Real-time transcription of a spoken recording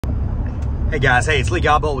Hey guys, it's Lee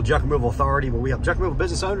Godbold with Junk Removal Authority, where we help junk removal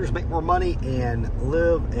business owners make more money and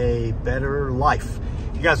live a better life.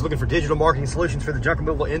 If you guys are looking for digital marketing solutions for the junk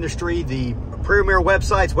removal industry, the premier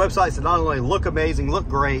websites that not only look amazing, look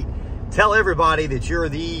great, tell everybody that you're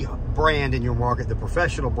the brand in your market, the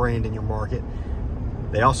professional brand in your market.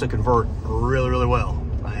 They also convert really, really well.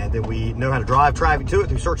 And then we know how to drive traffic to it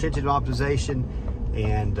through search engine optimization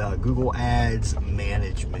and Google Ads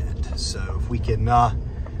management. So if we can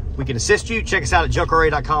assist you, check us out at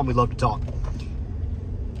junkra.com. We'd love to talk.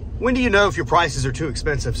 When do you know if your prices are too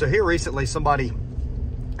expensive? So here recently, somebody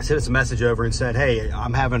sent us a message over and said, hey,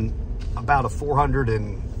 I'm having about a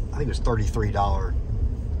 $433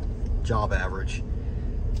 job average.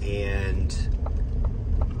 And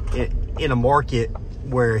in a market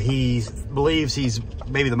where he believes he's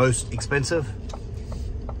maybe the most expensive.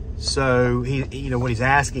 So what he's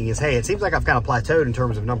asking is, hey, it seems like I've kind of plateaued in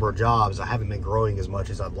terms of number of jobs. I haven't been growing as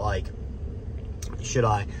much as I'd like. Should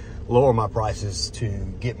I lower my prices to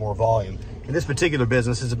get more volume? In this particular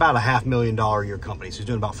business, it's about a $500,000 a year company. So he's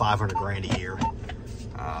doing about 500 grand a year.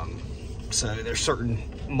 So there's certain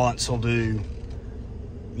months he'll do,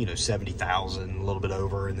 70,000, a little bit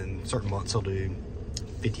over, and then certain months he'll do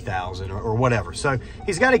 50,000 or whatever. So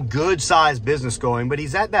he's got a good sized business going, but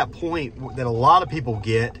he's at that point that a lot of people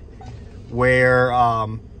get where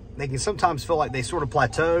they can sometimes feel like they sort of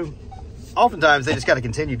plateau. Oftentimes they just got to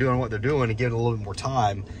continue doing what they're doing and give it a little bit more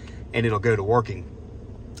time, and it'll go to working.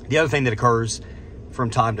 The other thing that occurs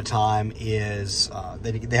from time to time is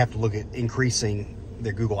they have to look at increasing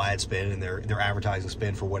their Google ad spend and their advertising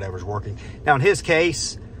spend for whatever's working. Now in his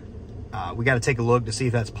case, we got to take a look to see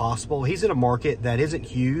if that's possible. He's in a market that isn't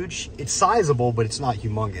huge. It's sizable, but it's not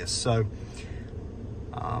humongous. So,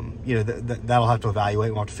 that'll have to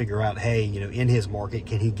evaluate. We'll have to figure out, hey, in his market,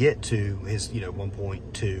 can he get to his,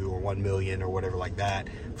 1.2 or 1 million or whatever like that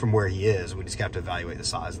from where he is? We just have to evaluate the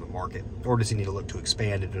size of the market. Or does he need to look to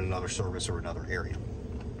expand into another service or another area?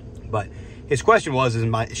 But his question was,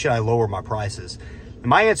 should I lower my prices? And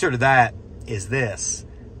my answer to that is this.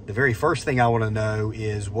 The very first thing I want to know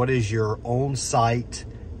is, what is your on-site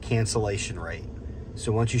cancellation rate?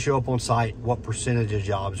 So once you show up on site, what percentage of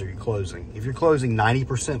jobs are you closing? If you're closing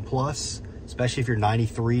 90% plus, especially if you're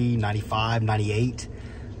 93, 95, 98,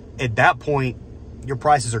 at that point, your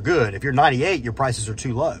prices are good. If you're 98, your prices are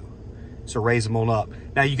too low. So raise them on up.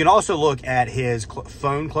 Now you can also look at his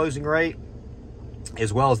phone closing rate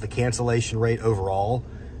as well as the cancellation rate overall.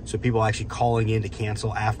 So people actually calling in to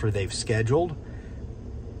cancel after they've scheduled.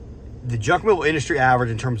 The junk removal industry average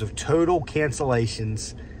in terms of total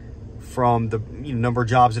cancellations from the number of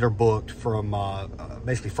jobs that are booked from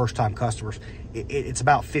basically first-time customers, it's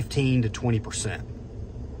about 15 to 20%.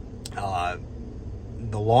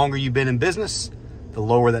 The longer you've been in business, the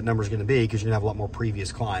lower that number is going to be, because you're going to have a lot more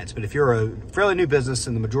previous clients. But if you're a fairly new business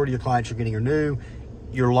and the majority of your clients you're getting are new,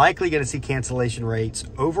 you're likely going to see cancellation rates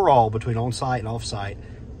overall between on-site and off-site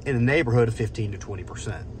in the neighborhood of 15 to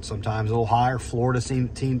 20%. Sometimes a little higher. Florida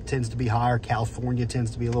tends to be higher. California tends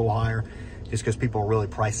to be a little higher, just because people are really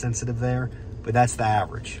price sensitive there. But that's the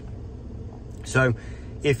average. So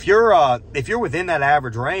if you're within that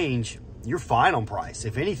average range, you're fine on price.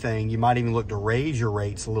 If anything, you might even look to raise your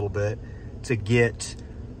rates a little bit to get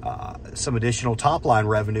some additional top line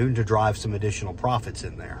revenue and to drive some additional profits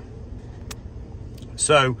in there.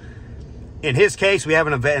 So in his case, we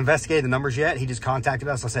haven't investigated the numbers yet. He just contacted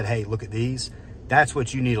us. I said, hey, look at these. That's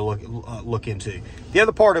what you need to look into. The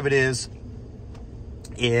other part of it is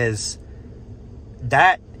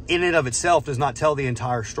that in and of itself does not tell the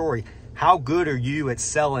entire story. How good are you at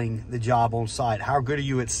selling the job on site? How good are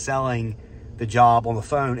you at selling the job on the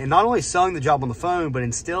phone? And not only selling the job on the phone, but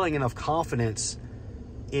instilling enough confidence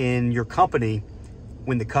in your company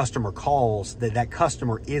when the customer calls, that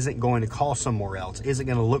customer isn't going to call somewhere else, isn't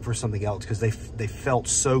going to look for something else, because they felt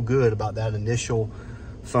so good about that initial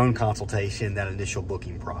phone consultation, that initial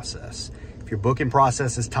booking process. If your booking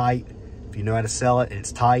process is tight, if you know how to sell it and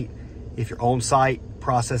it's tight, if your on-site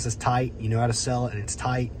process is tight, you know how to sell it and it's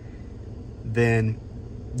tight, then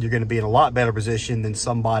you're going to be in a lot better position than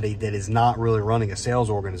somebody that is not really running a sales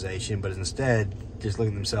organization, but is instead just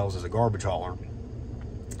looking at themselves as a garbage hauler.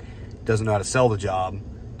 Doesn't know how to sell the job,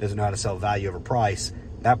 doesn't know how to sell value over price.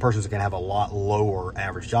 That person's going to have a lot lower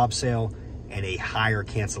average job sale and a higher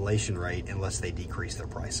cancellation rate unless they decrease their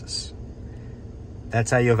prices. That's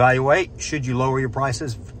how you evaluate. Should you lower your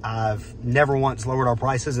prices? I've never once lowered our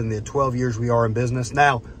prices in the 12 years we are in business.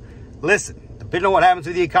 Now, listen, depending on what happens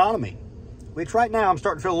with the economy, which right now I'm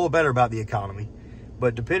starting to feel a little better about the economy,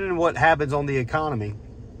 but depending on what happens on the economy,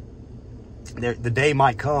 the day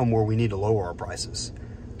might come where we need to lower our prices.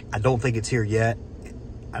 I don't think it's here yet.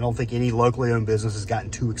 I don't think any locally owned business has gotten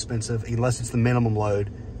too expensive unless it's the minimum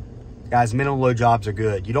load. Guys, minimum load jobs are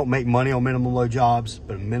good. You don't make money on minimum load jobs,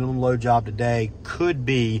 but a minimum load job today could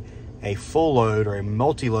be a full load or a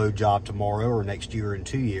multi-load job tomorrow or next year or in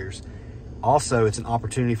 2 years. Also, it's an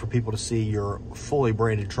opportunity for people to see your fully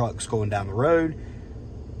branded trucks going down the road,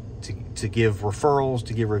 to give referrals,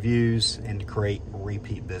 to give reviews, and to create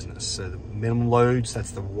repeat business. So the minimum loads,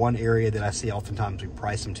 that's the one area that I see oftentimes we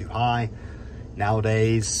price them too high.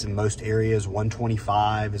 Nowadays, in most areas,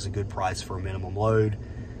 125 is a good price for a minimum load.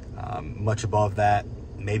 Much above that,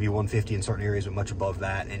 maybe 150 in certain areas, but much above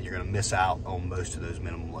that, and you're going to miss out on most of those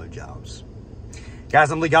minimum load jobs.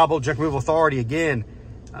 Guys, I'm Lee Godbold, Junk Removal Authority. Again,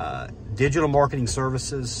 digital marketing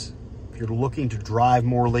services. If you're looking to drive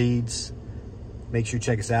more leads, make sure you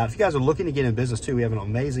check us out. If you guys are looking to get in business too, we have an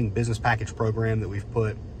amazing business package program that we've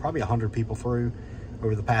put probably 100 people through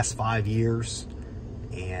over the past 5 years.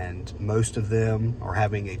 And most of them are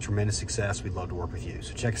having a tremendous success. We'd love to work with you.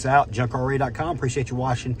 So check us out, junkra.com. Appreciate you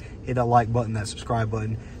watching. Hit that like button, that subscribe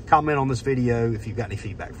button. Comment on this video if you've got any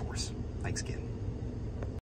feedback for us. Thanks again.